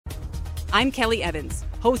I'm Kelly Evans,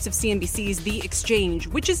 host of CNBC's The Exchange,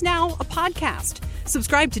 which is now a podcast.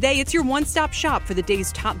 Subscribe today. It's your one-stop shop for the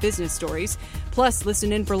day's top business stories. Plus,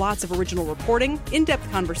 listen in for lots of original reporting, in-depth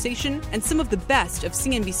conversation, and some of the best of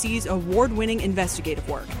CNBC's award-winning investigative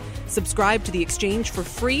work. Subscribe to The Exchange for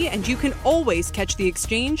free, and you can always catch The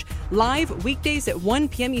Exchange live weekdays at 1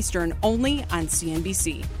 p.m. Eastern only on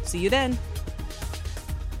CNBC. See you then.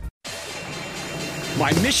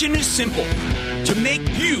 My mission is simple, to make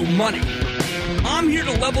you money. I'm here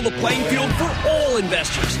to level the playing field for all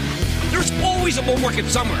investors. There's always a bull market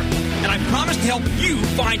somewhere, and I promise to help you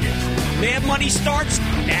find it. Mad Money starts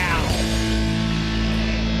now.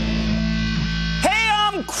 Hey,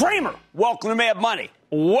 I'm Cramer. Welcome to Mad Money.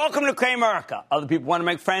 Welcome to Cramerica. Other people want to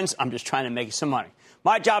make friends. I'm just trying to make some money.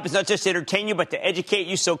 My job is not just to entertain you, but to educate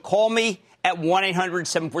you. So call me at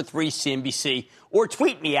 1-800-743-CNBC or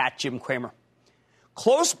tweet me at Jim Cramer.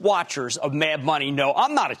 Close watchers of Mad Money know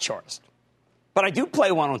I'm not a chartist, but I do play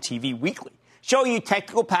one on TV weekly, showing you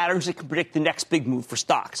technical patterns that can predict the next big move for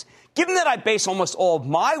stocks. Given that I base almost all of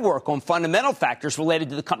my work on fundamental factors related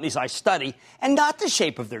to the companies I study and not the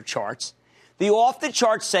shape of their charts, the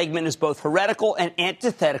off-the-chart segment is both heretical and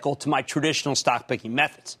antithetical to my traditional stock-picking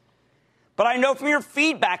methods. But I know from your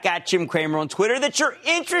feedback at Jim Cramer on Twitter that you're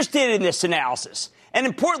interested in this analysis. And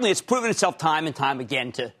importantly, it's proven itself time and time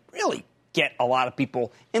again to really get a lot of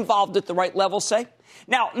people involved at the right level, say.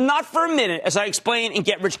 Now, not for a minute, as I explain in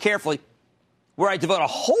Get Rich Carefully, where I devote a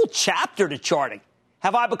whole chapter to charting,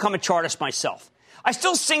 have I become a chartist myself. I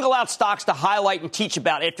still single out stocks to highlight and teach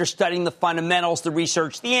about after studying the fundamentals, the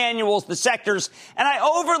research, the annuals, the sectors, and I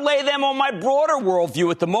overlay them on my broader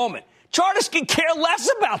worldview at the moment. Chartists can care less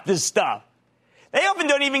about this stuff. They often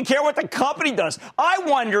don't even care what the company does. I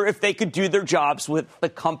wonder if they could do their jobs with the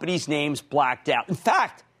company's names blacked out. In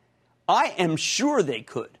fact, I am sure they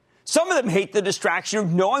could. Some of them hate the distraction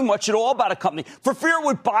of knowing much at all about a company for fear it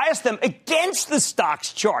would bias them against the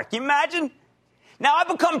stock's chart. Can you imagine? Now, I've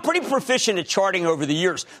become pretty proficient at charting over the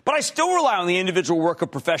years, but I still rely on the individual work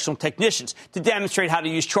of professional technicians to demonstrate how to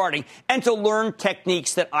use charting and to learn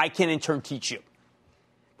techniques that I can in turn teach you.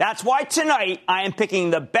 That's why tonight I am picking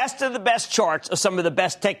the best of the best charts of some of the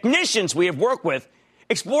best technicians we have worked with,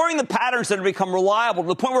 exploring the patterns that have become reliable to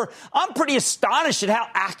the point where I'm pretty astonished at how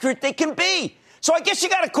accurate they can be. So I guess you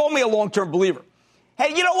got to call me a long-term believer.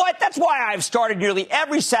 Hey, you know what? That's why I've started nearly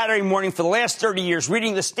every Saturday morning for the last 30 years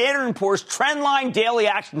reading the Standard & Poor's Trendline Daily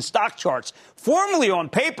Action stock charts, formerly on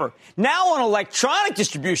paper, now on electronic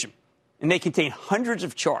distribution. And they contain hundreds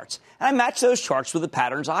of charts. And I match those charts with the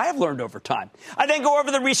patterns I have learned over time. I then go over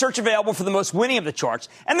the research available for the most winning of the charts,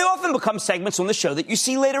 and they often become segments on the show that you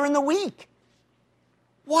see later in the week.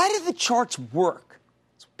 Why do the charts work?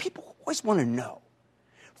 It's what people always want to know.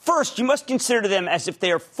 First, you must consider them as if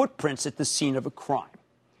they are footprints at the scene of a crime.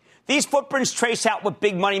 These footprints trace out what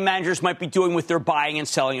big money managers might be doing with their buying and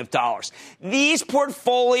selling of dollars. These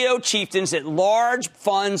portfolio chieftains at large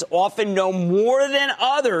funds often know more than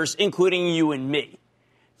others, including you and me.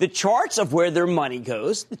 The charts of where their money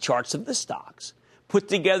goes, the charts of the stocks, put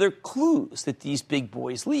together clues that these big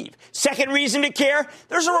boys leave. Second reason to care,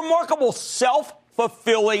 there's a remarkable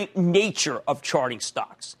self-fulfilling nature of charting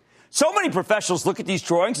stocks. So many professionals look at these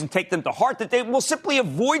drawings and take them to heart that they will simply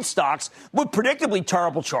avoid stocks with predictably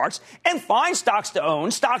terrible charts and find stocks to own,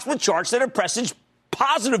 stocks with charts that have presaged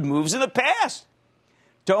positive moves in the past.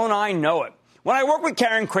 Don't I know it? When I work with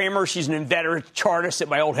Karen Cramer, she's an inveterate chartist at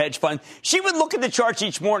my old hedge fund, she would look at the charts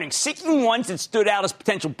each morning, seeking ones that stood out as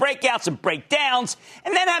potential breakouts and breakdowns,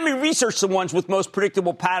 and then have me research the ones with most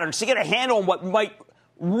predictable patterns to get a handle on what might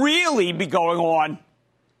really be going on.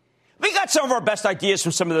 We got some of our best ideas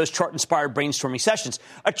from some of those chart-inspired brainstorming sessions,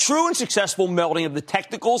 a true and successful melding of the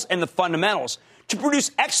technicals and the fundamentals to produce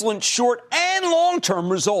excellent short and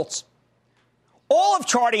long-term results. All of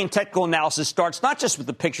charting and technical analysis starts not just with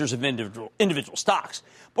the pictures of individual stocks,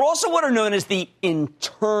 but also what are known as the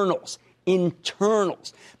internals.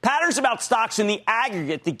 Patterns about stocks in the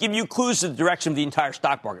aggregate that give you clues to the direction of the entire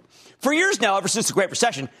stock market. For years now, ever since the Great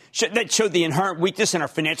Recession, that showed the inherent weakness in our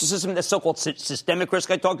financial system, that so-called systemic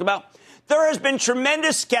risk I talked about, there has been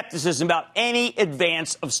tremendous skepticism about any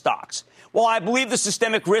advance of stocks. While I believe the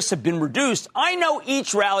systemic risks have been reduced, I know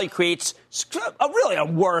each rally creates a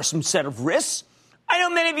worrisome set of risks. I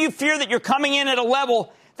know many of you fear that you're coming in at a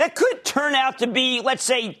level that could turn out to be, let's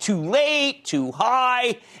say, too late, too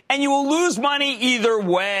high, and you will lose money either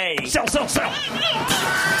way. Sell. Good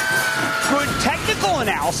technical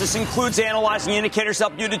analysis analysis includes analyzing indicators to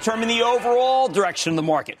help you determine the overall direction of the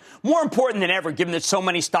market. More important than ever, given that so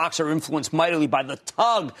many stocks are influenced mightily by the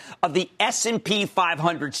tug of the S&P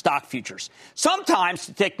 500 stock futures. Sometimes,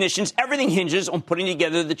 to technicians, everything hinges on putting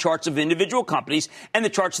together the charts of individual companies and the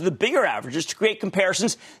charts of the bigger averages to create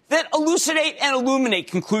comparisons that elucidate and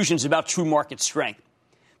illuminate conclusions about true market strength.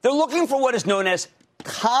 They're looking for what is known as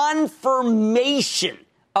confirmation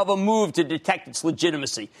of a move to detect its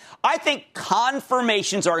legitimacy. I think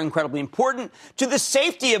confirmations are incredibly important to the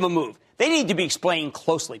safety of a move. They need to be explained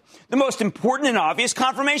closely. The most important and obvious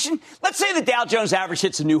confirmation, let's say the Dow Jones average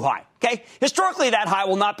hits a new high. Okay? Historically, that high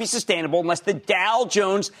will not be sustainable unless the Dow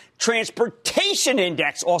Jones Transportation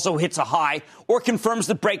Index also hits a high or confirms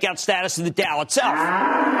the breakout status of the Dow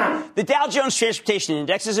itself. The Dow Jones Transportation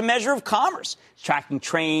Index is a measure of commerce, tracking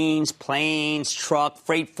trains, planes, truck,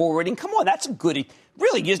 freight forwarding. Come on, that's a goodie.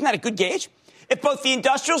 Really, isn't that a good gauge? If both the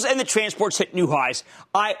industrials and the transports hit new highs,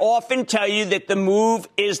 I often tell you that the move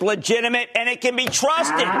is legitimate and it can be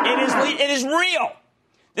trusted. It is real.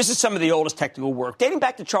 This is some of the oldest technical work, dating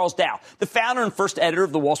back to Charles Dow, the founder and first editor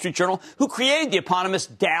of the Wall Street Journal, who created the eponymous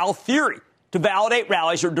Dow theory to validate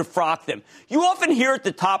rallies or defrock them. You often hear at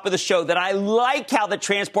the top of the show that I like how the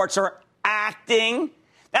transports are acting.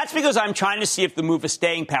 That's because I'm trying to see if the move has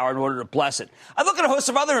staying power in order to bless it. I look at a host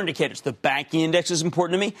of other indicators. The banking index is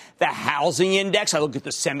important to me. The housing index. I look at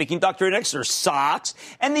the semiconductor index, or SOX,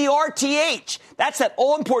 and the RTH. That's that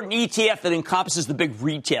all-important ETF that encompasses the big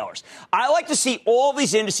retailers. I like to see all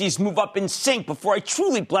these indices move up in sync before I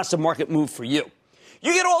truly bless a market move for you.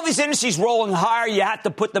 You get all these indices rolling higher, you have to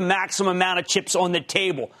put the maximum amount of chips on the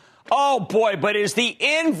table. Oh, boy, but is the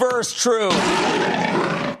inverse true?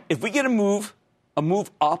 If we get a move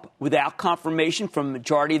up without confirmation from the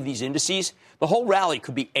majority of these indices, the whole rally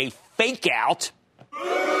could be a fake out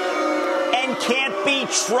and can't be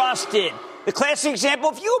trusted. The classic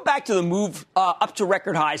example, if you go back to the move up to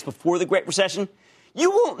record highs before the Great Recession,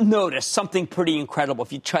 you will notice something pretty incredible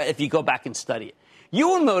if you go back and study it. You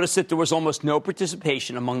will notice that there was almost no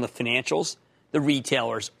participation among the financials, the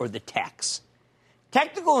retailers, or the techs.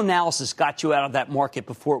 Technical analysis got you out of that market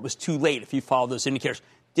before it was too late if you follow those indicators.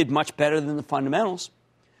 Did much better than the fundamentals.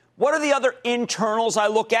 What are the other internals I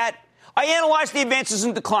look at? I analyze the advances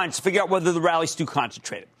and declines to figure out whether the rally's too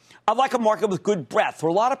concentrated. I like a market with good breadth or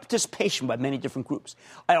a lot of participation by many different groups.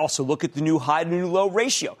 I also look at the new high to new low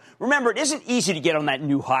ratio. Remember, it isn't easy to get on that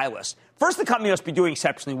new high list. First, the company must be doing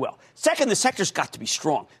exceptionally well. Second, the sector's got to be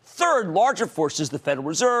strong. Third, larger forces, the Federal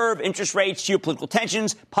Reserve, interest rates, geopolitical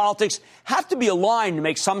tensions, politics, have to be aligned to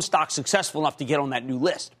make some stocks successful enough to get on that new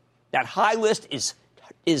list. That high list is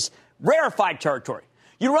rarefied territory.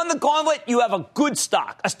 You run the gauntlet, you have a good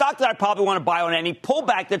stock, a stock that I probably want to buy on any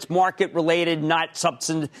pullback that's market-related, not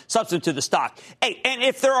substantive to the stock. Hey, and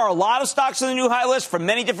if there are a lot of stocks on the new high list from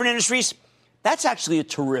many different industries, that's actually a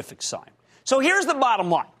terrific sign. So here's the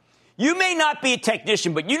bottom line. You may not be a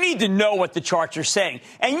technician, but you need to know what the charts are saying,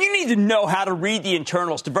 and you need to know how to read the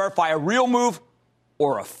internals to verify a real move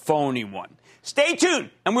or a phony one. Stay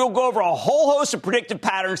tuned, and we'll go over a whole host of predictive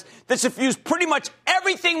patterns that suffuse pretty much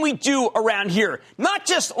everything we do around here, not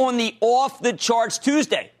just on the off-the-charts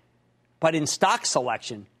Tuesday, but in stock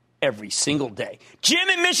selection every single day. Jim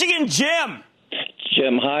in Michigan. Jim.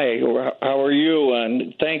 Jim, hi. How are you?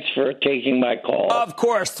 And thanks for taking my call. Of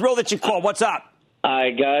course. Thrilled that you called. What's up?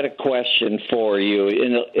 I got a question for you.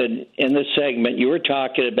 In the segment, you were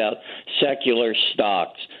talking about secular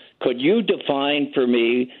stocks. Could you define for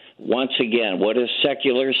me once again, what is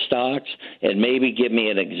secular stocks? And maybe give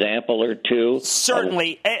me an example or two.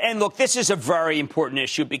 Certainly. And look, this is a very important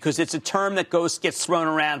issue because it's a term that gets thrown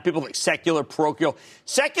around. People like secular, parochial.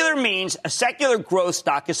 Secular means a secular growth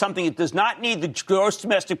stock is something that does not need the gross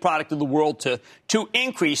domestic product of the world to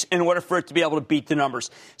increase in order for it to be able to beat the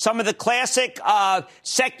numbers. Some of the classic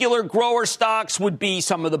secular grower stocks would be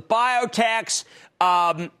some of the biotechs,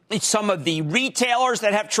 some of the retailers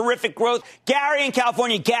that have terrific growth. Gary in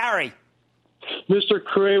California. Gary. Mr.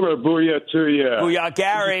 Cramer, booyah to you. Booyah,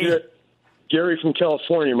 Gary. Gary from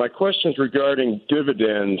California. My question is regarding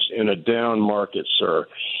dividends in a down market, sir.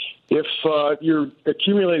 If you're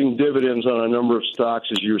accumulating dividends on a number of stocks,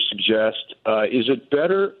 as you suggest, is it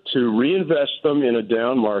better to reinvest them in a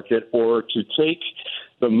down market or to take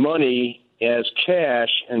the money as cash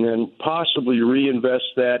and then possibly reinvest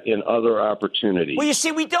that in other opportunities? Well, you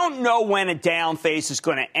see, we don't know when a down phase is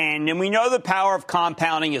going to end, and we know the power of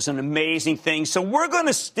compounding is an amazing thing. So we're going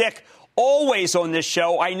to stick Always on this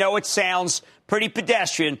show, I know it sounds pretty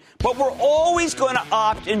pedestrian, but we're always going to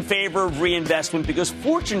opt in favor of reinvestment because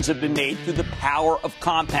fortunes have been made through the power of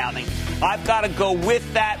compounding. I've got to go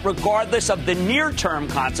with that regardless of the near-term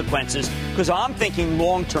consequences because I'm thinking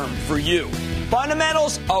long-term for you.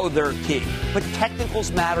 Fundamentals, they're key, but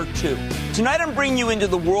technicals matter too. Tonight I'm bringing you into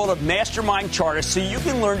the world of mastermind chartists so you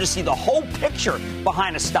can learn to see the whole picture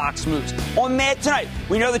behind a stock's moves. On Mad Tonight,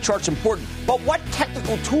 we know the chart's important, but what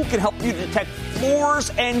technical tool can help you detect floors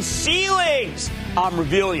and ceilings? I'm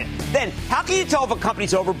revealing it. Then, how can you tell if a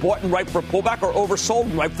company's overbought and ripe for a pullback or oversold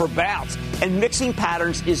and ripe for a bounce? And mixing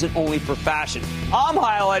patterns isn't only for fashion. I'm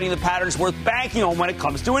highlighting the patterns worth banking on when it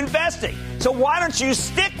comes to investing. So why don't you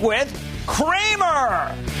stick with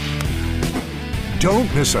Cramer?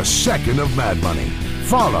 Don't miss a second of Mad Money.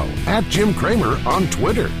 Follow @Jim Cramer on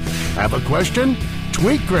Twitter. Have a question?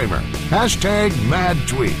 Tweet Cramer.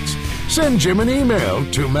 #MadTweets. Send Jim an email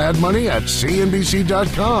to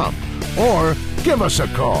madmoney@cnbc.com or give us a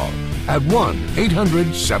call at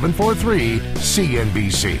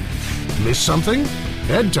 1-800-743-CNBC. Miss something?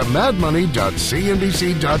 Head to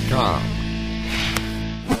madmoney.cnbc.com.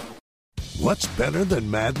 What's better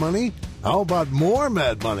than Mad Money? How about more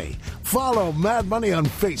Mad Money? Follow Mad Money on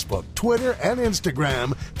Facebook, Twitter, and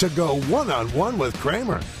Instagram to go one-on-one with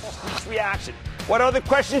Cramer. Reaction. What other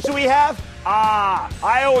questions do we have?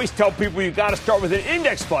 I always tell people you've got to start with an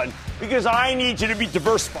index fund because I need you to be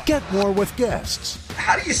diversified. Get more with guests.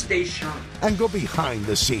 How do you stay sharp? And go behind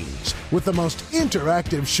the scenes with the most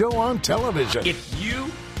interactive show on television. If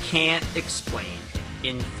you can't explain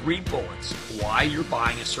in 3 bullets why you're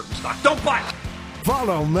buying a certain stock, don't buy it.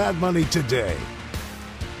 Follow Mad Money today.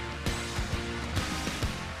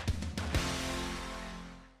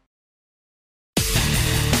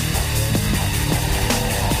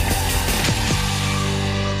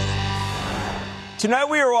 Tonight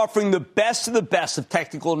we are offering the best of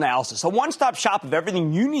technical analysis, a one-stop shop of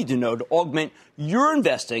everything you need to know to augment your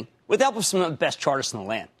investing with the help of some of the best chartists in the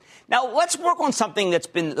land. Now, let's work on something that's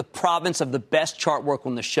been the province of the best chart work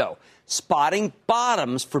on the show, spotting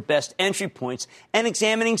bottoms for best entry points and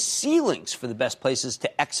examining ceilings for the best places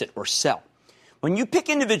to exit or sell. When you pick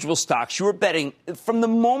individual stocks, you are betting from the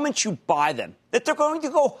moment you buy them that they're going to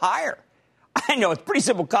go higher. I know, it's a pretty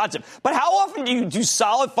simple concept, but how often do you do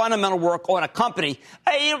solid fundamental work on a company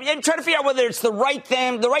and try to figure out whether it's the right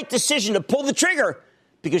thing, the right decision to pull the trigger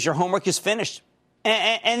because your homework is finished?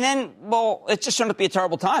 And then, well, it's just turned to be a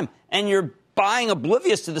terrible time, and you're buying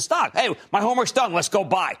oblivious to the stock. Hey, my homework's done. Let's go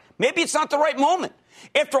buy. Maybe it's not the right moment.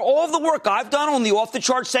 After all of the work I've done on the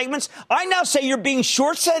off-the-chart segments, I now say you're being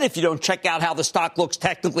short-sighted if you don't check out how the stock looks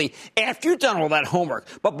technically after you've done all that homework.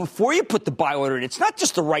 But before you put the buy order in, it's not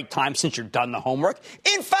just the right time since you're done the homework.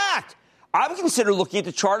 In fact, I would consider looking at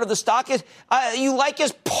the chart of the stock as you like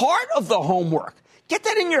as part of the homework. Get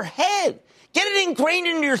that in your head. Get it ingrained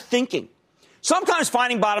into your thinking. Sometimes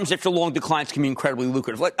finding bottoms after long declines can be incredibly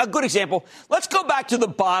lucrative. Like a good example, let's go back to the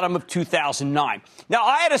bottom of 2009. Now,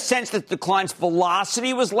 I had a sense that the decline's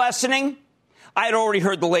velocity was lessening. I had already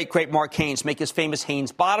heard the late, great Mark Haynes make his famous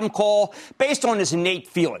Haynes bottom call based on his innate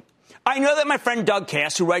feeling. I know that my friend Doug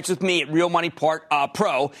Cass, who writes with me at Real Money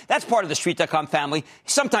Pro, that's part of the Street.com family,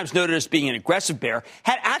 sometimes noted as being an aggressive bear,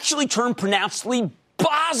 had actually turned pronouncedly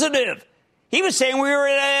positive. He was saying we were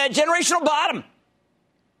at a generational bottom.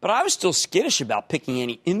 But I was still skittish about picking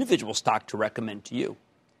any individual stock to recommend to you.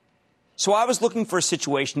 So I was looking for a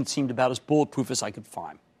situation that seemed about as bulletproof as I could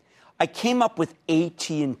find. I came up with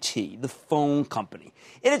AT&T, the phone company.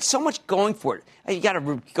 It had so much going for it. You got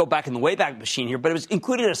to go back in the Wayback Machine here, but it was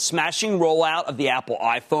included a smashing rollout of the Apple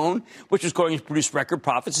iPhone, which was going to produce record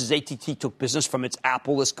profits as AT&T took business from its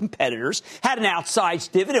Apple-less competitors, had an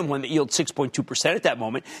outsized dividend one that yielded 6.2% at that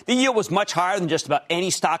moment. The yield was much higher than just about any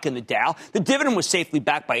stock in the Dow. The dividend was safely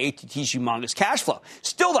backed by AT&T's humongous cash flow.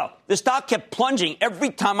 Still, though, the stock kept plunging every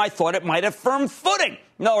time I thought it might have firm footing.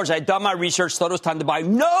 In other words, I had done my research, thought it was time to buy.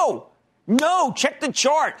 No, check the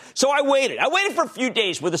chart. So I waited. I waited for a few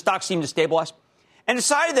days where the stock seemed to stabilize and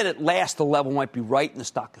decided that at last the level might be right and the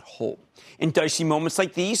stock could hold. In dicey moments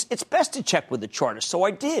like these, it's best to check with the chartist. So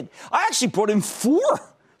I did. I actually brought in four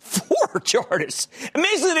chartists.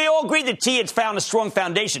 Amazingly, they all agreed that T had found a strong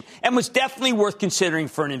foundation and was definitely worth considering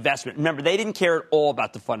for an investment. Remember, they didn't care at all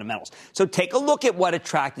about the fundamentals. So take a look at what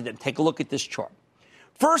attracted them. Take a look at this chart.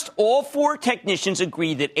 First, all 4 technicians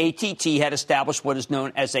agreed that AT&T had established what is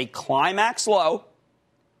known as a climax low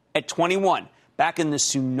at 21, back in the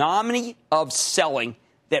tsunami of selling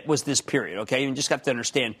that was this period, okay? You just have to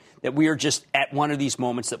understand that we are just at one of these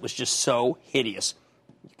moments that was just so hideous.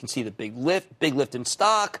 You can see the big lift in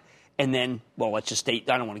stock, And then, well, let's just state,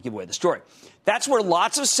 I don't want to give away the story. That's where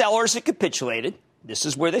lots of sellers had capitulated. This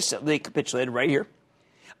is where they capitulated right here.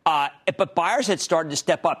 But buyers had started to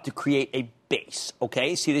step up to create a base,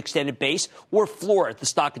 okay? See the extended base or floor at the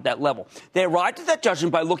stock at that level. They arrived at that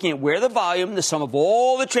judgment by looking at where the volume, the sum of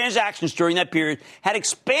all the transactions during that period, had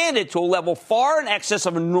expanded to a level far in excess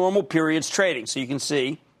of a normal period's trading. So you can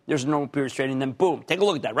see there's a normal period's trading, then boom. Take a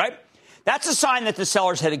look at that, right? That's a sign that the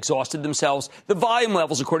sellers had exhausted themselves. The volume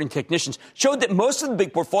levels, according to technicians, showed that most of the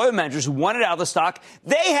big portfolio managers who wanted out of the stock,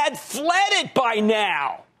 they had fled it by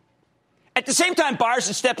now. At the same time, buyers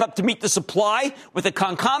had stepped up to meet the supply with a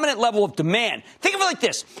concomitant level of demand. Think of it like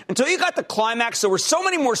this. Until you got the climax, there were so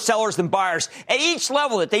many more sellers than buyers at each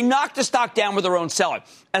level that they knocked the stock down with their own selling.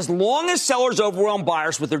 As long as sellers overwhelm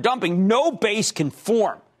buyers with their dumping, no base can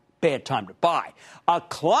form. Bad time to buy. A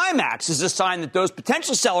climax is a sign that those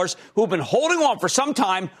potential sellers who have been holding on for some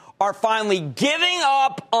time are finally giving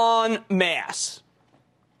up en masse.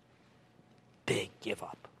 Big give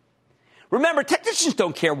up. Remember, technicians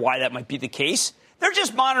don't care why that might be the case. They're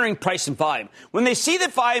just monitoring price and volume. When they see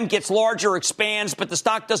that volume gets larger or expands, but the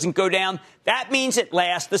stock doesn't go down, that means at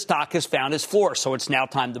last the stock has found its floor, so it's now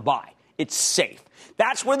time to buy. It's safe.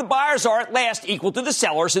 That's where the buyers are at last equal to the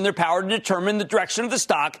sellers in their power to determine the direction of the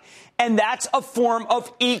stock, and that's a form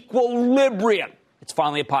of equilibrium. It's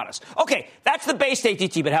finally upon us. Okay, that's the base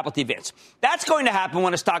ATT, but how about the advance? That's going to happen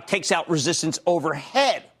when a stock takes out resistance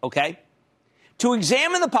overhead, okay? To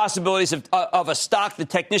examine the possibilities of a stock, the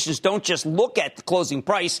technicians don't just look at the closing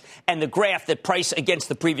price and the graph that price against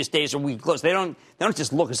the previous days or week close. They don't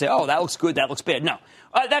just look and say, oh, that looks good, that looks bad. No,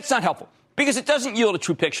 that's not helpful because it doesn't yield a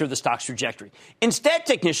true picture of the stock's trajectory. Instead,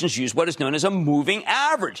 technicians use what is known as a moving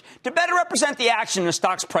average to better represent the action in a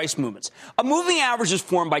stock's price movements. A moving average is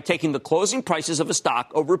formed by taking the closing prices of a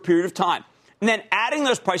stock over a period of time, and then adding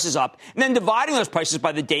those prices up, and then dividing those prices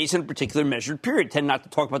by the days in a particular measured period. I tend not to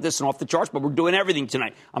talk about this and off the charts, but we're doing everything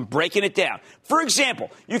tonight. I'm breaking it down. For example,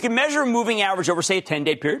 you can measure a moving average over, say, a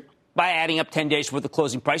 10-day period by adding up 10 days worth of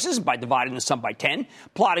closing prices, by dividing the sum by 10,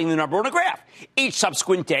 plotting the number on a graph. Each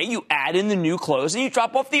subsequent day, you add in the new close, and you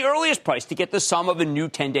drop off the earliest price to get the sum of a new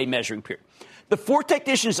 10-day measuring period. The four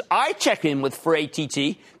technicians I check in with for ATT,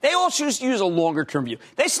 they all choose to use a longer-term view.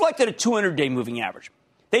 They selected a 200-day moving average.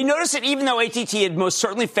 They noticed that even though ATT had most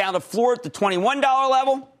certainly found a floor at the $21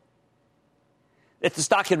 level, that the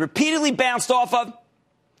stock had repeatedly bounced off of,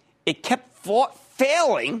 it kept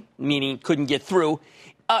failing, meaning couldn't get through,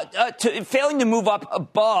 failing to move up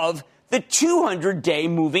above the 200-day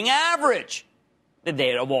moving average. They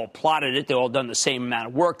had all plotted it. They all done the same amount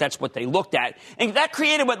of work. That's what they looked at. And that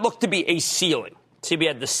created what looked to be a ceiling. See, we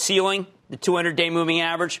had the ceiling, the 200-day moving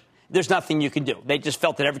average. There's nothing you can do. They just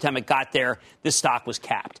felt that every time it got there, the stock was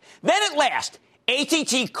capped. Then at last,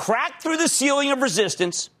 ATT cracked through the ceiling of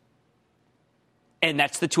resistance, and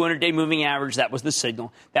that's the 200-day moving average. That was the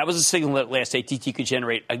signal. That was the signal that at last ATT could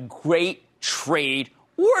generate a great trade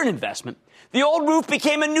or an investment. The old roof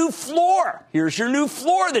became a new floor. Here's your new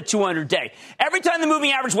floor, the 200-day. Every time the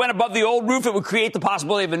moving average went above the old roof, it would create the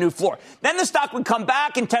possibility of a new floor. Then the stock would come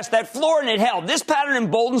back and test that floor, and it held. This pattern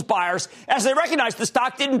emboldens buyers as they recognized the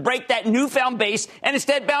stock didn't break that newfound base and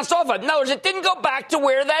instead bounced off of it. In other words, it didn't go back to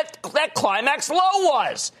where that climax low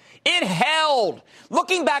was. It held.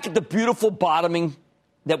 Looking back at the beautiful bottoming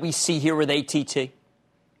that we see here with ATT,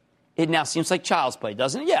 it now seems like child's play,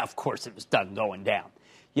 doesn't it? Yeah, of course it was done going down.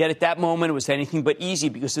 Yet at that moment, it was anything but easy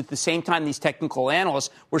because at the same time, these technical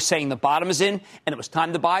analysts were saying the bottom is in and it was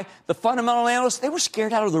time to buy. The fundamental analysts, they were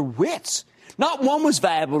scared out of their wits. Not one was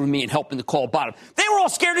valuable to me in helping to call bottom. They were all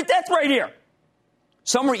scared to death right here.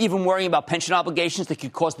 Some were even worrying about pension obligations that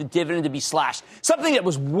could cause the dividend to be slashed, something that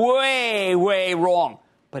was way, way wrong.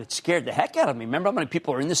 But it scared the heck out of me. Remember how many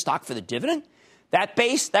people are in this stock for the dividend? That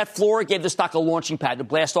base, that floor, gave the stock a launching pad to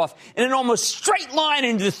blast off in an almost straight line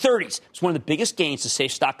into the 30s. It's one of the biggest gains a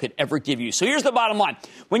safe stock could ever give you. So here's the bottom line.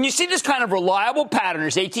 When you see this kind of reliable pattern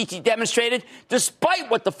as ATT demonstrated,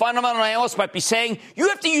 despite what the fundamental analysts might be saying, you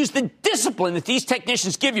have to use the discipline that these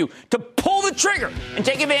technicians give you to pull the trigger and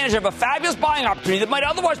take advantage of a fabulous buying opportunity that might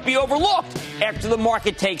otherwise be overlooked after the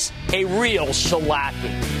market takes a real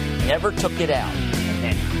shellacking. Never took it out. And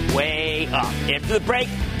then way up. After the break,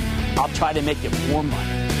 I'll try to make it more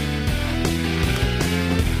money.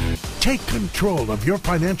 Take control of your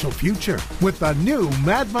financial future with the new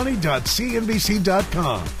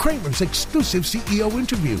madmoney.cnbc.com. Cramer's exclusive CEO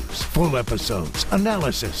interviews, full episodes,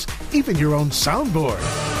 analysis, even your own soundboard.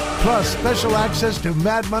 Plus, special access to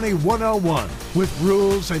Mad Money 101 with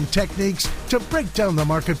rules and techniques to break down the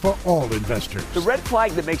market for all investors. The red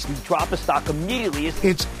flag that makes me drop a stock immediately is...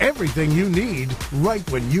 It's everything you need right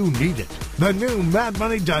when you need it. The new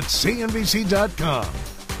madmoney.cnbc.com.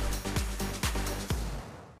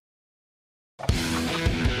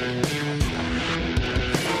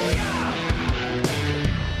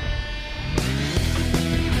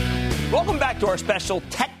 Welcome back to our special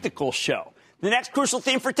technical show. The next crucial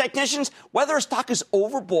theme for technicians, whether a stock is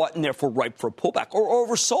overbought and therefore ripe for a pullback or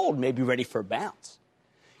oversold, may be ready for a bounce.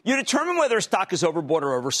 You determine whether a stock is overbought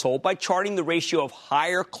or oversold by charting the ratio of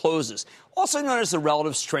higher closes, also known as the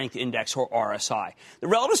Relative Strength Index, or RSI. The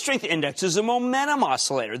Relative Strength Index is a momentum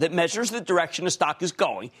oscillator that measures the direction a stock is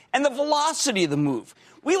going and the velocity of the move.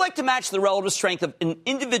 We like to match the relative strength of an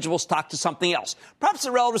individual stock to something else, perhaps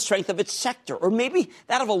the relative strength of its sector, or maybe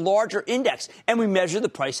that of a larger index, and we measure the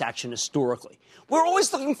price action historically. We're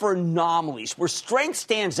always looking for anomalies where strength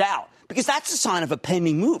stands out, because that's a sign of a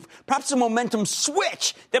pending move, perhaps a momentum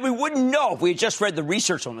switch that we wouldn't know if we had just read the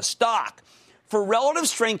research on the stock. For relative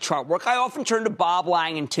strength chart work, I often turn to Bob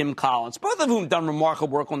Lang and Tim Collins, both of whom have done remarkable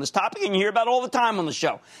work on this topic, and you hear about it all the time on the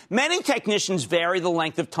show. Many technicians vary the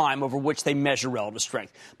length of time over which they measure relative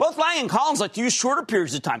strength. Both Lang and Collins like to use shorter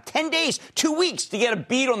periods of time, 10 days, 2 weeks, to get a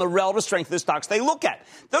beat on the relative strength of the stocks they look at.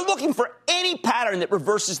 They're looking for any pattern that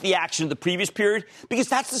reverses the action of the previous period, because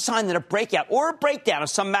that's the sign that a breakout or a breakdown of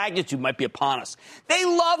some magnitude might be upon us. They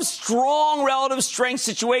love strong relative strength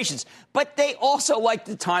situations, but they also like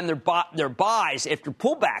to time their buys after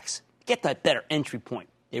pullbacks to get that better entry point.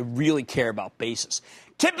 They really care about basis.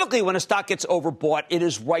 Typically, when a stock gets overbought, it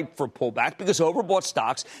is ripe for pullback because overbought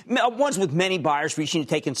stocks, ones with many buyers reaching to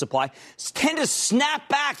take in supply, tend to snap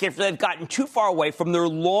back after they've gotten too far away from their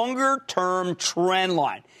longer-term trend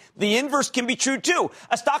line. The inverse can be true, too.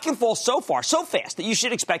 A stock can fall so far, so fast, that you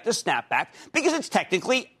should expect a snapback because it's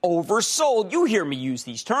technically oversold. You hear me use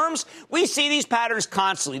these terms. We see these patterns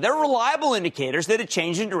constantly. They're reliable indicators that a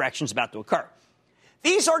change in direction is about to occur.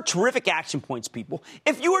 These are terrific action points, people.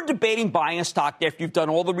 If you are debating buying a stock after you've done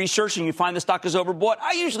all the research and you find the stock is overbought,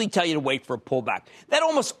 I usually tell you to wait for a pullback. That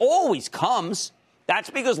almost always comes. That's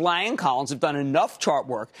because Lang and Collins have done enough chart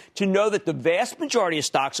work to know that the vast majority of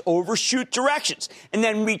stocks overshoot directions and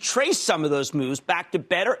then retrace some of those moves back to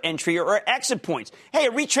better entry or exit points. Hey,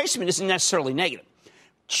 a retracement isn't necessarily negative.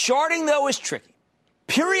 Charting, though, is tricky.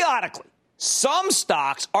 Periodically, some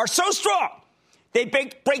stocks are so strong they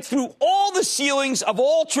break through all the ceilings of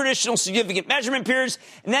all traditional significant measurement periods,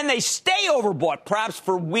 and then they stay overbought, perhaps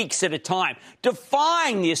for weeks at a time,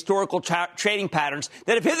 defying the historical trading patterns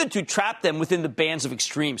that have hitherto trapped them within the bands of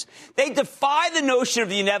extremes. They defy the notion of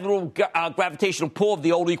the inevitable gravitational pull of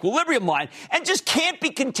the old equilibrium line and just can't be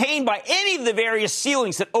contained by any of the various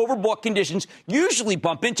ceilings that overbought conditions usually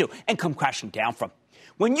bump into and come crashing down from.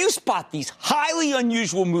 When you spot these highly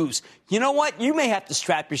unusual moves, you know what? You may have to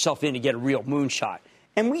strap yourself in to get a real moonshot.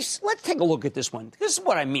 And let's take a look at this one. This is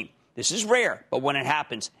what I mean. This is rare, but when it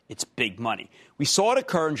happens, it's big money. We saw it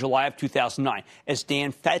occur in July of 2009, as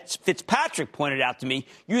Dan Fitzpatrick pointed out to me,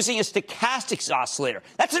 using a stochastics oscillator.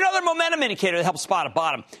 That's another momentum indicator that helps spot a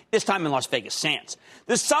bottom, this time in Las Vegas Sands.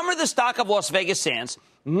 This summer, the stock of Las Vegas Sands,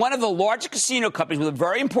 one of the largest casino companies with a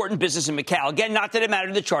very important business in Macau, again, not that it mattered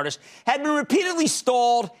to the charters, had been repeatedly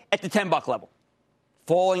stalled at the $10 level,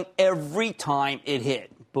 falling every time it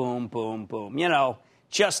hit. Boom, boom, boom. You know,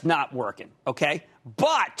 just not working, okay?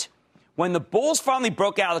 But when the bulls finally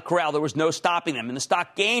broke out of the corral, there was no stopping them, and the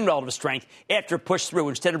stock gained relative strength after it pushed through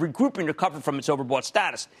instead of regrouping to recover from its overbought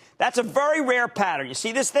status. That's a very rare pattern. You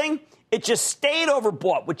see this thing? It just stayed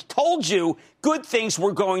overbought, which told you good things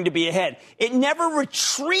were going to be ahead. It never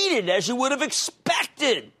retreated as you would have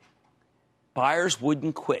expected. Buyers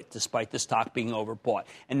wouldn't quit despite the stock being overbought.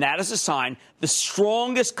 And that is a sign the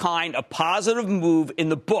strongest kind of positive move in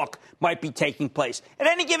the book might be taking place. At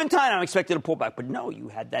any given time, I'm expecting a pullback. But no, you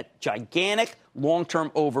had that gigantic long-term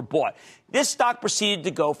overbought. This stock proceeded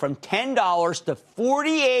to go from $10 to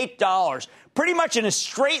 $48, pretty much in a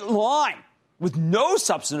straight line, with no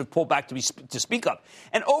substantive pullback to speak of.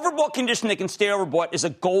 An overbought condition that can stay overbought is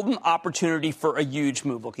a golden opportunity for a huge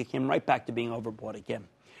move. Look, it came right back to being overbought again.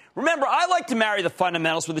 Remember, I like to marry the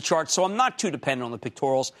fundamentals with the chart, so I'm not too dependent on the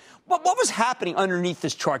pictorials. What was happening underneath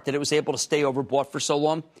this chart that it was able to stay overbought for so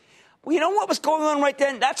long? Well, you know what was going on right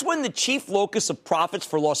then? That's when the chief locus of profits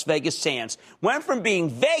for Las Vegas Sands went from being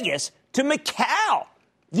Vegas to Macau.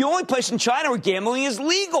 the only place in China where gambling is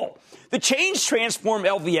legal. The change transformed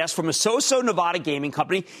LVS from a so-so Nevada gaming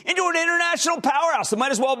company into an international powerhouse that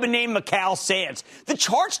might as well have been named Macau Sands. The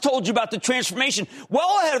charts told you about the transformation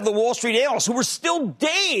well ahead of the Wall Street analysts, who were still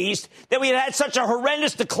dazed that we had such a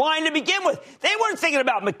horrendous decline to begin with. They weren't thinking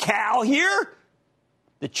about Macau here.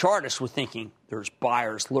 The chartists were thinking there's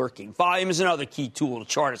buyers lurking. Volume is another key tool to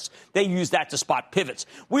chartists. They use that to spot pivots.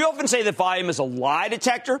 We often say that volume is a lie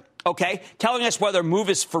detector, okay, telling us whether a move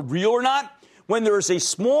is for real or not. When there is a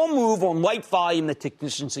small move on light volume, the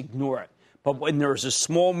technicians ignore it. But when there is a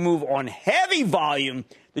small move on heavy volume,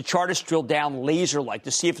 the chartists drill down laser-like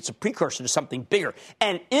to see if it's a precursor to something bigger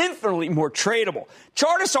and infinitely more tradable.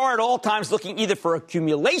 Chartists are at all times looking either for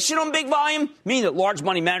accumulation on big volume, meaning that large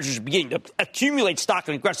money managers are beginning to accumulate stock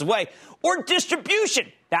in an aggressive way, or distribution.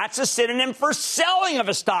 That's a synonym for selling of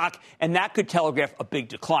a stock, and that could telegraph a big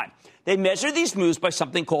decline. They measure these moves by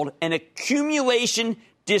something called an accumulation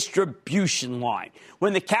distribution line.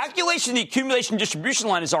 When the calculation of the accumulation distribution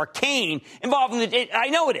line is arcane, involving I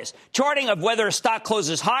know it is, charting of whether a stock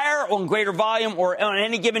closes higher on greater volume or on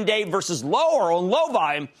any given day versus lower on low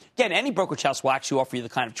volume. Again, any brokerage house will actually offer you the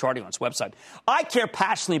kind of charting on its website. I care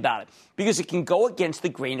passionately about it because it can go against the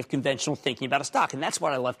grain of conventional thinking about a stock, and that's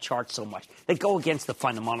why I love charts so much. They go against the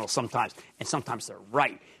fundamentals sometimes, and sometimes they're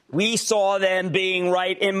right. We saw them being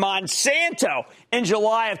right in Monsanto in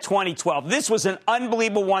July of 2012. This was an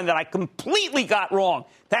unbelievable one that I completely got wrong.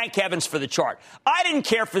 Thank heavens for the chart. I didn't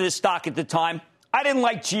care for this stock at the time. I didn't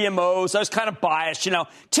like GMOs. I was kind of biased.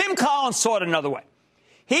 Tim Collins saw it another way.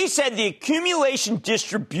 He said the accumulation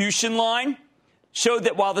distribution line showed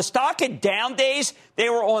that while the stock had down days, they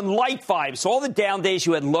were on light volume. So all the down days,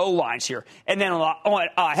 you had low lines here. And then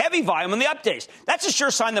on heavy volume on the up days. That's a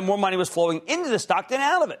sure sign that more money was flowing into the stock than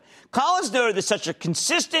out of it. Collins noted that such a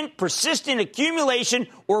consistent, persistent accumulation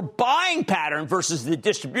or buying pattern versus the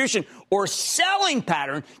distribution or selling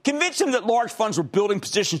pattern convinced him that large funds were building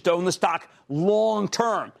positions to own the stock long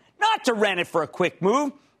term, not to rent it for a quick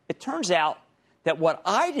move. It turns out that what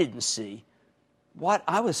I didn't see, what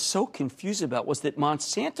I was so confused about, was that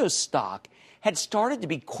Monsanto's stock had started to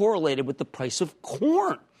be correlated with the price of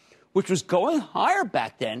corn, which was going higher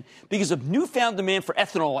back then because of newfound demand for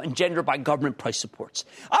ethanol engendered by government price supports.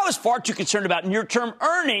 I was far too concerned about near-term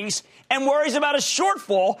earnings and worries about a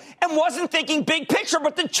shortfall and wasn't thinking big picture,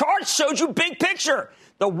 but the chart showed you big picture.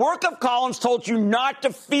 The work of Collins told you not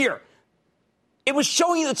to fear. It was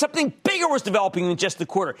showing you that something bigger was developing than just the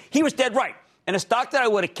quarter. He was dead right. And a stock that I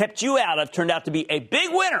would have kept you out of turned out to be a big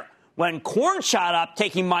winner when corn shot up,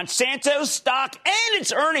 taking Monsanto's stock and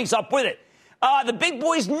its earnings up with it. The big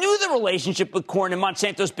boys knew the relationship with corn and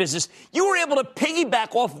Monsanto's business. You were able to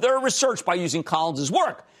piggyback off their research by using Collins'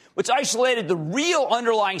 work, which isolated the real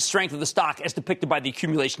underlying strength of the stock as depicted by the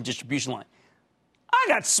accumulation distribution line. I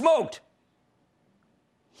got smoked.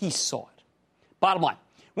 He saw it. Bottom line.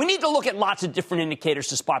 We need to look at lots of different indicators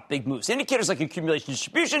to spot big moves. Indicators like accumulation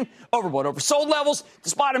distribution, overbought, oversold levels, to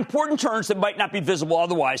spot important turns that might not be visible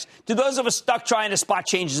otherwise, to those of us stuck trying to spot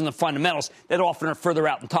changes in the fundamentals that often are further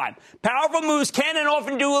out in time. Powerful moves can and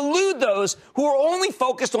often do elude those who are only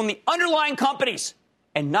focused on the underlying companies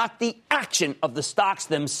and not the action of the stocks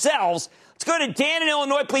themselves. Let's go to Dan in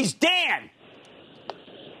Illinois, please. Dan.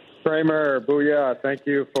 Cramer, booyah. Thank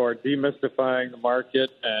you for demystifying the market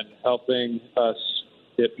and helping us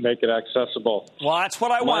make it accessible. Well, that's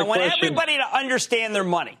what I want. I want everybody to understand their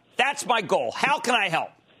money. That's my goal. How can I help?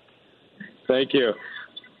 Thank you.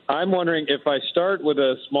 I'm wondering if I start with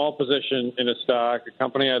a small position in a stock, a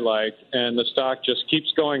company I like, and the stock just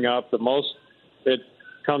keeps going up. The most it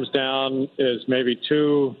comes down is maybe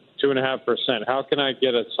 2.5%. How can I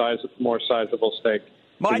get a more sizable stake?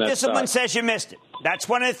 My discipline says you missed it. That's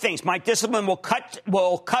one of the things. My discipline will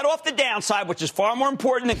cut off the downside, which is far more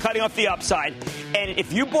important than cutting off the upside. And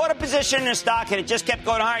if you bought a position in a stock and it just kept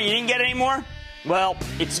going higher and you didn't get any more, well,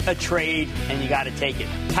 it's a trade and you got to take it.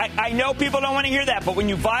 I know people don't want to hear that, but when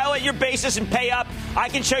you violate your basis and pay up, I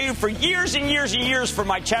can show you for years and years and years for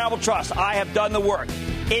my charitable trust. I have done the work.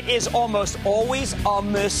 It is almost always a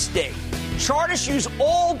mistake. Chartists use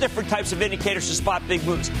all different types of indicators to spot big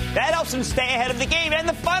moves. That helps them stay ahead of the game and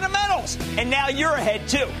the fundamentals. And now you're ahead,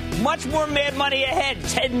 too. Much more mad money ahead.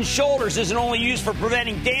 Head and Shoulders isn't only used for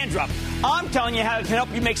preventing dandruff. I'm telling you how it can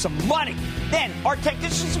help you make some money. Then, our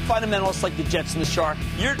technicians and fundamentalists like the Jets and the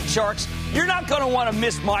Sharks, you're not going to want to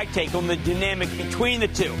miss my take on the dynamic between the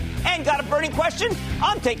two. And got a burning question?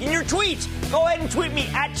 I'm taking your tweets. Go ahead and tweet me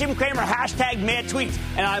at Jim Cramer, #MadTweets,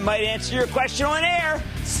 and I might answer your question on air.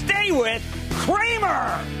 Stay with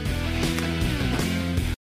Cramer.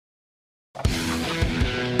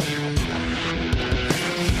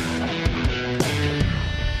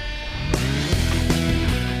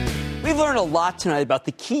 learned a lot tonight about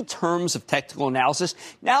the key terms of technical analysis.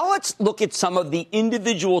 Now let's look at some of the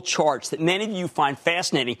individual charts that many of you find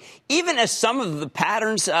fascinating, even as some of the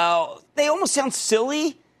patterns, they almost sound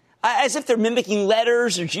silly, as if they're mimicking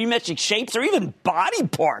letters or geometric shapes or even body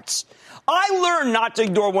parts. I learned not to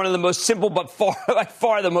ignore one of the most simple but by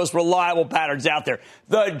far the most reliable patterns out there,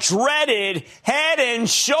 the dreaded head and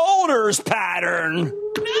shoulders pattern.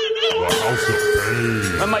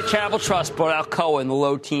 When my travel trust bought Alcoa in the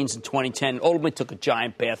low teens in 2010, ultimately took a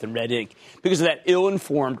giant bath in red ink because of that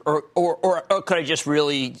ill-informed, or could I just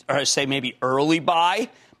really say maybe early buy?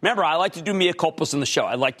 Remember, I like to do mea culpas on the show.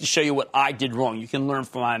 I like to show you what I did wrong. You can learn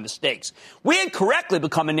from my mistakes. We had correctly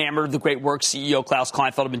become enamored of the great work CEO Klaus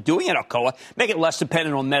Kleinfeld had been doing at Alcoa, make it less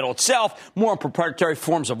dependent on metal itself, more on proprietary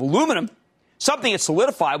forms of aluminum, something that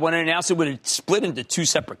solidified when it announced it would split into two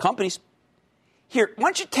separate companies. Here, why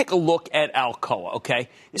don't you take a look at Alcoa, okay?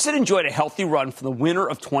 This had enjoyed a healthy run from the winter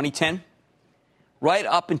of 2010 right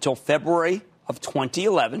up until February of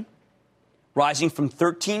 2011, rising from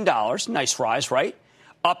 $13, nice rise, right?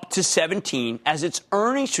 Up to 17 as its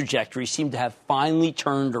earnings trajectory seemed to have finally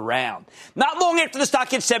turned around. Not long after the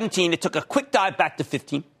stock hit 17, it took a quick dive back to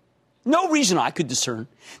 15. No reason I could discern.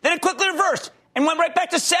 Then it quickly reversed and went right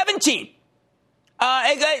back to 17.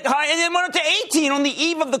 And then went up to 18 on the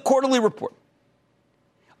eve of the quarterly report.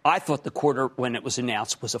 I thought the quarter, when it was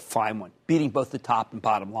announced, was a fine one, beating both the top and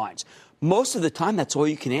bottom lines. Most of the time, that's all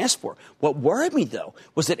you can ask for. What worried me, though,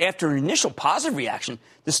 was that after an initial positive reaction,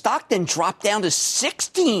 the stock then dropped down to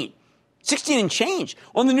 16 and change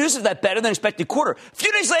on the news of that better-than-expected quarter. A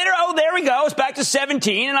few days later, there we go. It's back to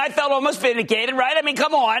 17, and I felt almost vindicated, right? I mean,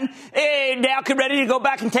 come on. Now I'm ready to go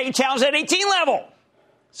back and take a challenge at 18 level.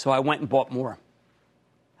 So I went and bought more.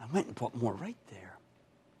 Right there.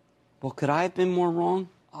 Well, could I have been more wrong?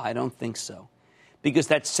 I don't think so. Because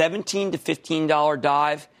that $17 to $15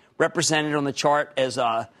 dive represented on the chart as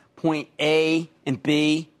point A and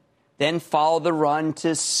B, then follow the run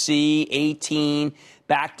to C, 18,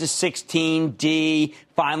 back to 16, D,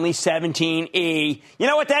 finally 17, E. You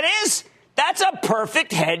know what that is? That's a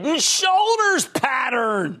perfect head and shoulders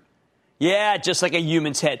pattern. Yeah, just like a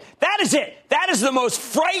human's head. That is it. That is the most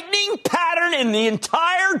frightening pattern in the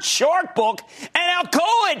entire chart book. And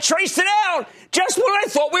Alcoa had traced it out just when I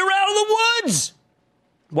thought we were out of the woods.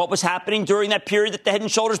 What was happening during that period that the head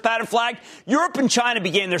and shoulders pattern flagged? Europe and China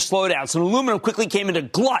began their slowdowns, and aluminum quickly came into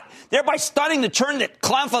glut, thereby stunning the turn that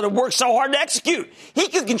Kleinfeld had worked so hard to execute. He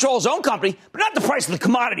could control his own company, but not the price of the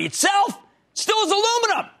commodity itself. Still is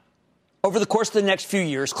aluminum. Over the course of the next few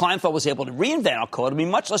years, Kleinfeld was able to reinvent Alcoa to be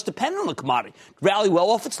much less dependent on the commodity, rally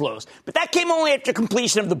well off its lows. But that came only after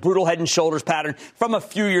completion of the brutal head and shoulders pattern from a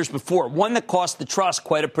few years before, one that cost the trust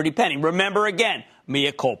quite a pretty penny. Remember again,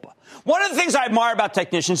 mea culpa. One of the things I admire about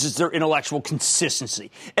technicians is their intellectual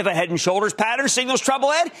consistency. If a head and shoulders pattern signals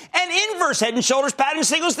trouble ahead, an inverse head and shoulders pattern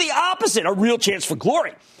signals the opposite, a real chance for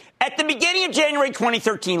glory. At the beginning of January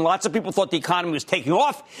 2013, lots of people thought the economy was taking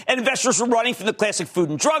off, and investors were running for the classic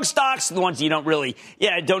food and drug stocks, the ones you don't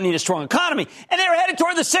need a strong economy. And they were headed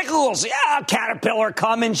toward the cyclicals. Yeah, Caterpillar,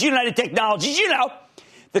 Cummins, United Technologies, you know.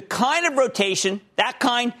 The kind of rotation, that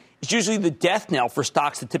kind, is usually the death knell for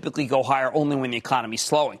stocks that typically go higher only when the economy's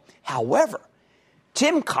slowing. However,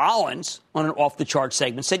 Tim Collins, on an off-the-chart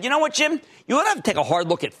segment, said, you know what, Jim? You ought to have to take a hard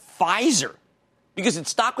look at Pfizer, because its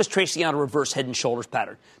stock was tracing out a reverse head and shoulders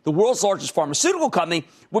pattern. The world's largest pharmaceutical company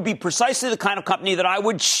would be precisely the kind of company that I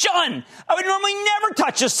would shun. I would normally never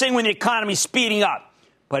touch this thing when the economy's speeding up.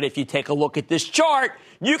 But if you take a look at this chart,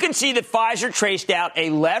 you can see that Pfizer traced out a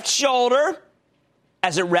left shoulder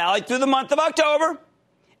as it rallied through the month of October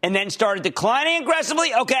and then started declining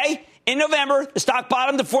aggressively. Okay, in November, the stock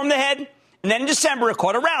bottomed to form the head, and then in December, it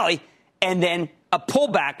caught a rally, and then a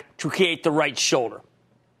pullback to create the right shoulder.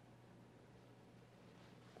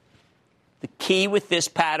 The key with this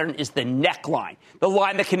pattern is the neckline, the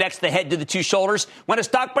line that connects the head to the two shoulders. When a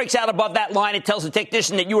stock breaks out above that line, it tells the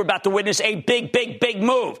technician that you were about to witness a big, big, big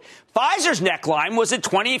move. Pfizer's neckline was at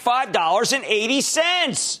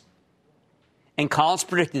 $25.80. And Collins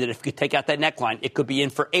predicted that if you could take out that neckline, it could be in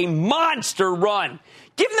for a monster run.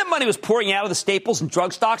 Given that money was pouring out of the staples and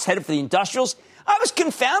drug stocks headed for the industrials, I was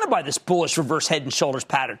confounded by this bullish reverse head and shoulders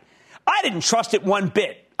pattern. I didn't trust it one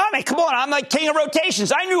bit. I mean, come on, I'm like king of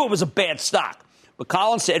rotations. I knew it was a bad stock. But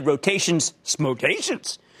Collins said rotations,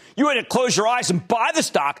 smotations. You had to close your eyes and buy the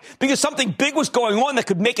stock because something big was going on that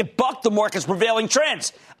could make it buck the market's prevailing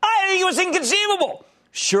trends. I think it was inconceivable.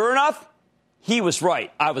 Sure enough, he was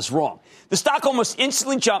right. I was wrong. The stock almost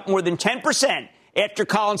instantly jumped more than 10% after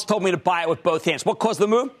Collins told me to buy it with both hands. What caused the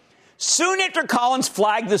move? Soon after Collins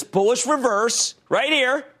flagged this bullish reverse right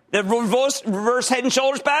here, the reverse head and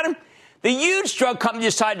shoulders pattern, The huge drug company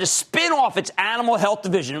decided to spin off its animal health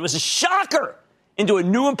division. It was a shocker into a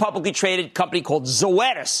new and publicly traded company called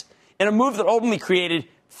Zoetis in a move that ultimately created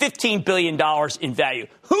 $15 billion in value.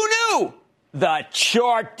 Who knew? The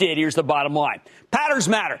chart did. Here's the bottom line. Patterns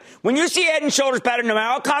matter. When you see a head and shoulders pattern, no matter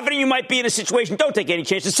how confident you might be in a situation, don't take any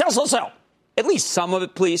chances. Sell, sell, sell. At least some of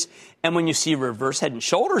it, please. And when you see reverse head and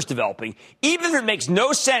shoulders developing, even if it makes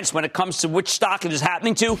no sense when it comes to which stock it is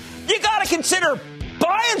happening to, you got to consider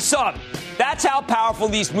buying some. That's how powerful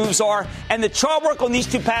these moves are. And the chart work on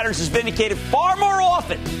these two patterns is vindicated far more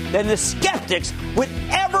often than the skeptics would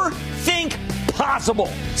ever think possible.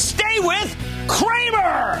 Stay with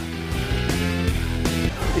Cramer.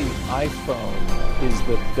 The iPhone is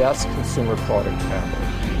the best consumer product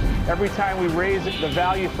ever. Every time we raise the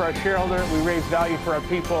value for our shareholder, we raise value for our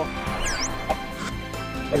people.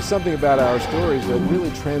 There's something about our stories that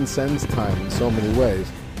really transcends time in so many ways.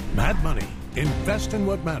 Mad Money. Invest in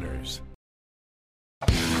what matters.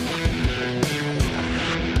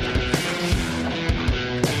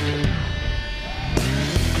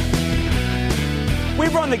 We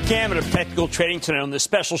run the gamut of technical trading today on this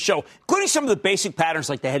special show, including some of the basic patterns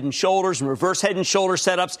like the head and shoulders and reverse head and shoulder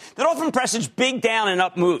setups that often presage big down and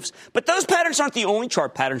up moves. But those patterns aren't the only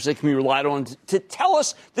chart patterns that can be relied on to tell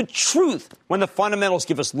us the truth when the fundamentals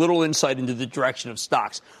give us little insight into the direction of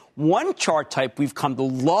stocks. One chart type we've come to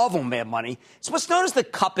love on Mad Money is what's known as the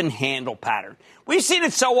cup and handle pattern. We've seen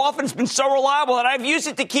it so often, it's been so reliable that I've used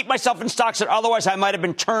it to keep myself in stocks that otherwise I might have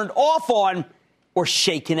been turned off on or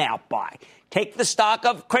shaken out by. Take the stock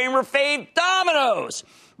of Cramer fave Domino's.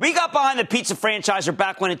 We got behind the pizza franchisor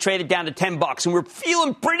back when it traded down to $10, and we're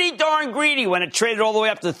feeling pretty darn greedy when it traded all the way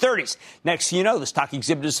up to the 30s. Next thing you know, the stock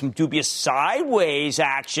exhibited some dubious sideways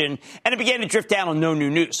action, and it began to drift down on no new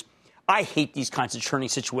news. I hate these kinds of churning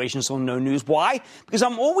situations on no news. Why? Because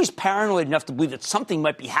I'm always paranoid enough to believe that something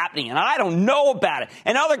might be happening, and I don't know about it,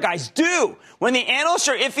 and other guys do. When the analysts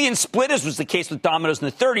are iffy and split, as was the case with Domino's in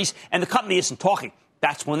the 30s, and the company isn't talking,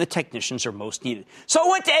 that's when the technicians are most needed. So I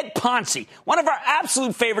went to Ed Ponce, one of our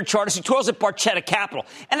absolute favorite chartists who toils at Barchetta Capital,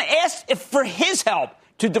 and asked for his help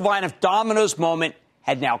to divine if Domino's moment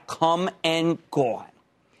had now come and gone.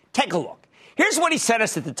 Take a look. Here's what he sent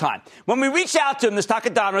us at the time. When we reached out to him, the stock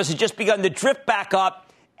of Domino's had just begun to drift back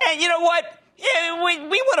up. And you know what? Yeah, we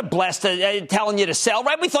would have blessed telling you to sell,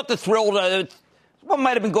 right? We thought the thrill what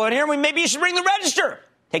might have been going here. Maybe you should ring the register.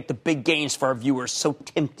 Take the big gains for our viewers. So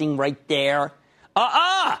tempting right there.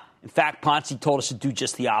 In fact, Ponce told us to do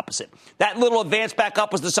just the opposite. That little advance back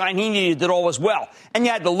up was the sign he needed that all was well. And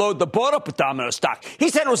you had to load the boat up with Domino's stock. He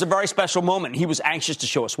said it was a very special moment, and he was anxious to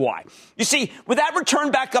show us why. You see, with that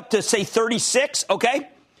return back up to, say, 36, okay,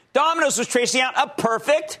 Domino's was tracing out a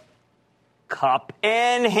perfect cup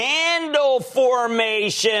and handle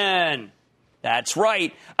formation. That's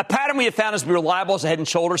right. A pattern we have found as reliable as the head and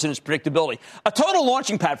shoulders and its predictability. A total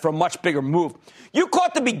launching pad for a much bigger move. You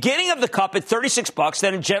caught the beginning of the cup at $36,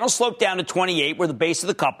 then a gentle slope down to 28 where the base of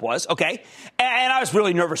the cup was, okay? And I was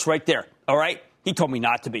really nervous right there, all right? He told me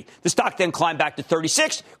not to be. The stock then climbed back to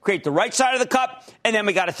 36, create the right side of the cup, and then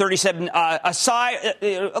we got a 37, a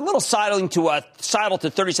little sidling to sidle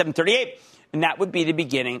to 37.38, and that would be the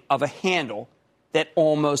beginning of a handle that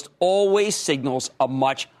almost always signals a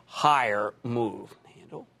much higher move.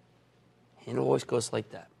 Handle always goes like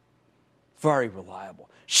that. Very reliable.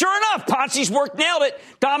 Sure enough, Ponce's work nailed it.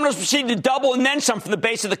 Domino's proceeded to double and then some from the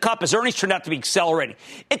base of the cup as earnings turned out to be accelerating.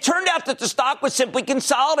 It turned out that the stock was simply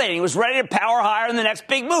consolidating. It was ready to power higher in the next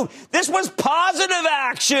big move. This was positive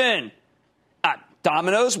action.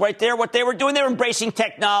 Domino's right there, what they were doing, they were embracing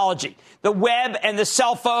technology. The web and the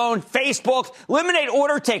cell phone, Facebook, eliminate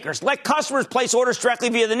order takers, let customers place orders directly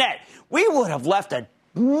via the net. We would have left a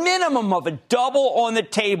minimum of a double on the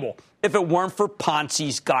table if it weren't for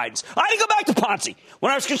Ponce's guidance. I had to go back to Ponce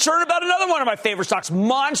when I was concerned about another one of my favorite stocks,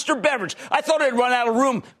 Monster Beverage. I thought it had run out of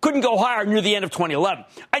room, couldn't go higher near the end of 2011.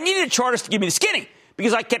 I needed a chartist to give me the skinny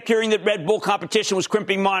because I kept hearing that Red Bull competition was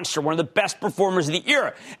crimping Monster, one of the best performers of the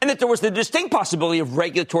era, and that there was the distinct possibility of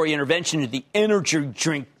regulatory intervention in the energy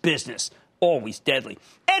drink business. Always deadly.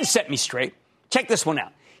 Ed set me straight. Check this one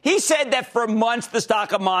out. He said that for months the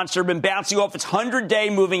stock of Monster had been bouncing off its 100-day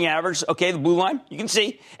moving average. Okay, the blue line, you can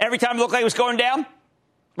see. Every time it looked like it was going down,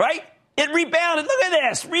 right? It rebounded. Look at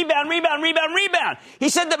this. Rebound, rebound, rebound, rebound. He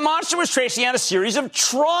said that Monster was tracing out a series of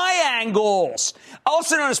triangles,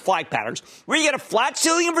 also known as flag patterns, where you get a flat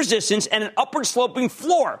ceiling of resistance and an upward sloping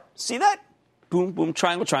floor. See that? Boom, boom,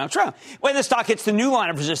 triangle, triangle, triangle. When the stock hits the new line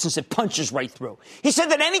of resistance, it punches right through. He said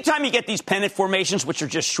that anytime you get these pennant formations, which are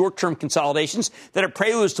just short-term consolidations that are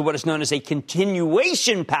preludes to what is known as a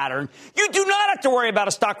continuation pattern, you do not have to worry about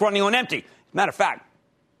a stock running on empty. Matter of fact,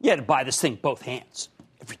 You had to buy this thing both hands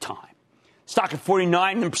every time. Stock at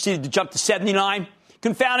 49 and then proceeded to jump to 79,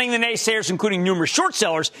 confounding the naysayers, including numerous short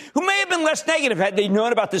sellers who may have been less negative had they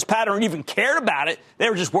known about this pattern or even cared about it. They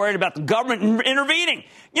were just worried about the government intervening.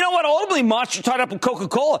 You know what? Ultimately, Monster tied up with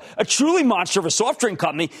Coca-Cola, a truly monster of a soft drink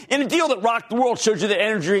company, in a deal that rocked the world, shows you that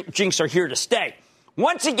energy drinks are here to stay.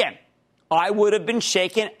 Once again, I would have been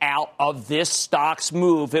shaken out of this stock's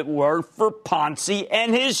move if it weren't for Ponzi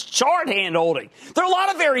and his chart hand holding. There are a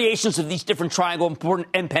lot of variations of these different triangle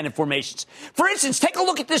and pennant formations. For instance, take a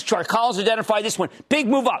look at this chart. Collins identified this one. Big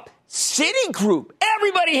move up. Citigroup.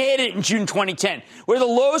 Everybody hated it in June 2010, where the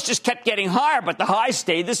lows just kept getting higher, but the highs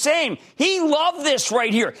stayed the same. He loved this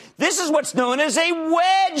right here. This is what's known as a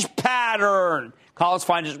wedge pattern. Collins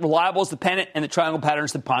finds it reliable as the pennant and the triangle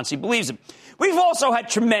patterns that Ponzi believes in. We've also had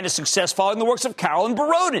tremendous success following the works of Carolyn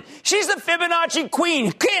Barodin. She's the Fibonacci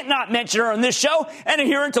queen. Can't not mention her on this show. And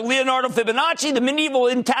adherent to Leonardo Fibonacci, the medieval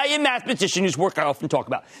Italian mathematician whose work I often talk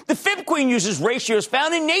about. The Fib queen uses ratios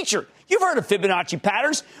found in nature. You've heard of Fibonacci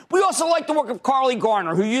patterns. We also like the work of Carly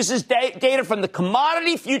Garner, who uses data from the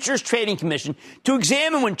Commodity Futures Trading Commission to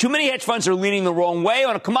examine when too many hedge funds are leaning the wrong way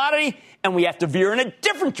on a commodity, and we have to veer in a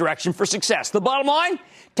different direction for success. The bottom line?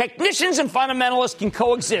 Technicians and fundamentalists can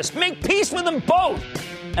coexist. Make peace with them both.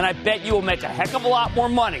 And I bet you will make a heck of a lot more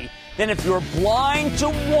money than if you're blind to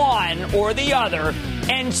one or the other,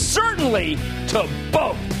 and certainly to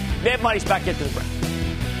both. Mad Money's back into the break.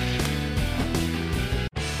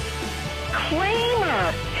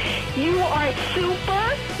 Cramer, you are super.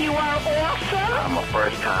 You are awesome. I'm a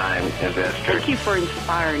first-time investor. Thank you for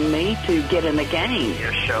inspiring me to get in the game.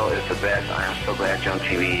 Your show is the best. I am so glad you're on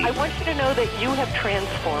TV. I want you to know that you have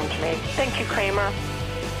transformed me. Thank you, Cramer.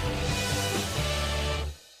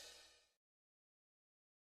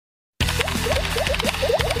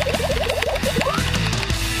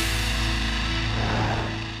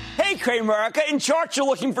 America. In charts, you're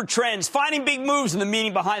looking for trends, finding big moves and the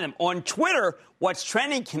meaning behind them. On Twitter, what's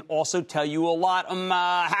trending can also tell you a lot.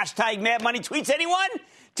 Hashtag Mad Money Tweets, anyone?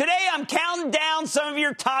 Today, I'm counting down some of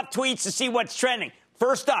your top tweets to see what's trending.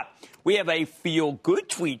 First up, we have a feel-good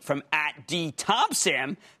tweet from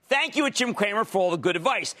 @DThompson. Thank you, Jim Cramer, for all the good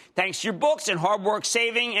advice. Thanks to your books and hard work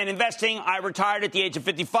saving and investing, I retired at the age of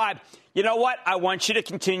 55. You know what? I want you to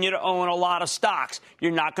continue to own a lot of stocks.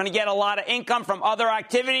 You're not going to get a lot of income from other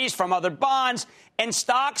activities, from other bonds, and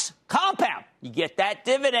stocks compound. You get that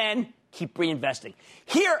dividend. Keep reinvesting.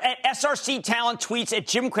 Here at SRC Talent Tweets at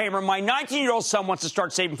Jim Cramer, my 19-year-old son wants to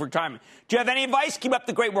start saving for retirement. Do you have any advice? Keep up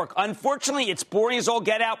the great work. Unfortunately, it's boring as all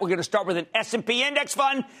get out. We're going to start with an S&P index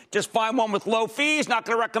fund. Just find one with low fees. Not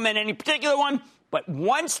going to recommend any particular one. But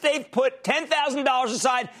once they've put $10,000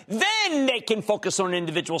 aside, then they can focus on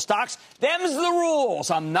individual stocks. Them's the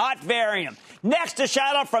rules. I'm not varying them. Next, a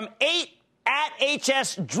shout-out from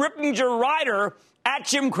 8@HS Drippinger Rider at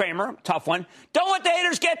Jim Cramer. Tough one. Don't let the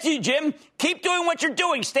haters get to you, Jim. Keep doing what you're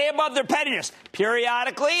doing. Stay above their pettiness.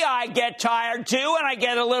 Periodically, I get tired, too, and I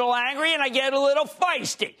get a little angry, and I get a little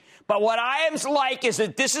feisty. But what I am like is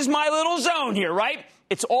that this is my little zone here, right?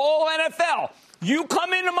 It's all NFL. You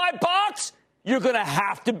come into my box, you're going to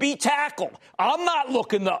have to be tackled. I'm not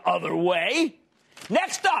looking the other way.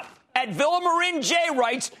 Next up, at Villa Marin J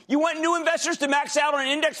writes, you want new investors to max out on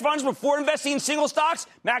index funds before investing in single stocks?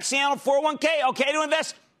 Maxing out on 401k, okay to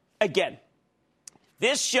invest? Again,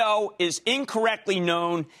 this show is incorrectly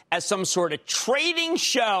known as some sort of trading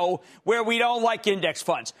show where we don't like index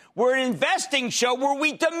funds. We're an investing show where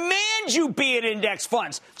we demand you be in index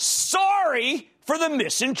funds. Sorry for the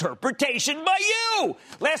misinterpretation by you.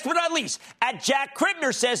 Last but not least, at Jack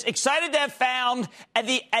Kribner says, excited to have found at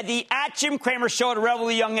the Jim Cramer show at a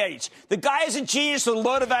relatively young age. The guy is a genius with a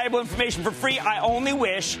load of valuable information for free. I only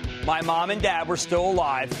wish my mom and dad were still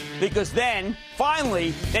alive, because then, finally,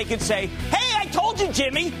 they could say, hey, I told you,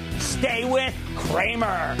 Jimmy, stay with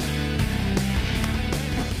Cramer.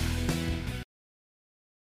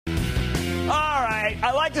 All right,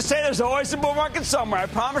 I like to say there's always a bull market somewhere. I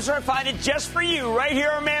promise I'll find it just for you right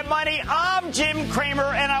here on Mad Money. I'm Jim Cramer,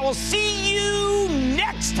 and I will see you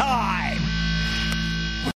next time.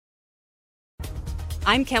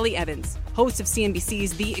 I'm Kelly Evans, host of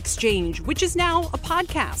CNBC's The Exchange, which is now a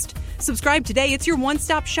podcast. Subscribe today. It's your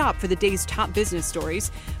one-stop shop for the day's top business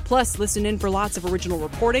stories. Plus, listen in for lots of original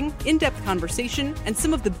reporting, in-depth conversation, and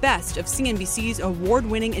some of the best of CNBC's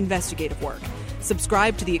award-winning investigative work.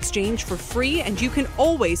 Subscribe to The Exchange for free, and you can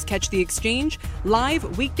always catch The Exchange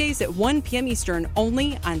live weekdays at 1 p.m. Eastern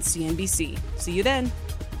only on CNBC. See you then.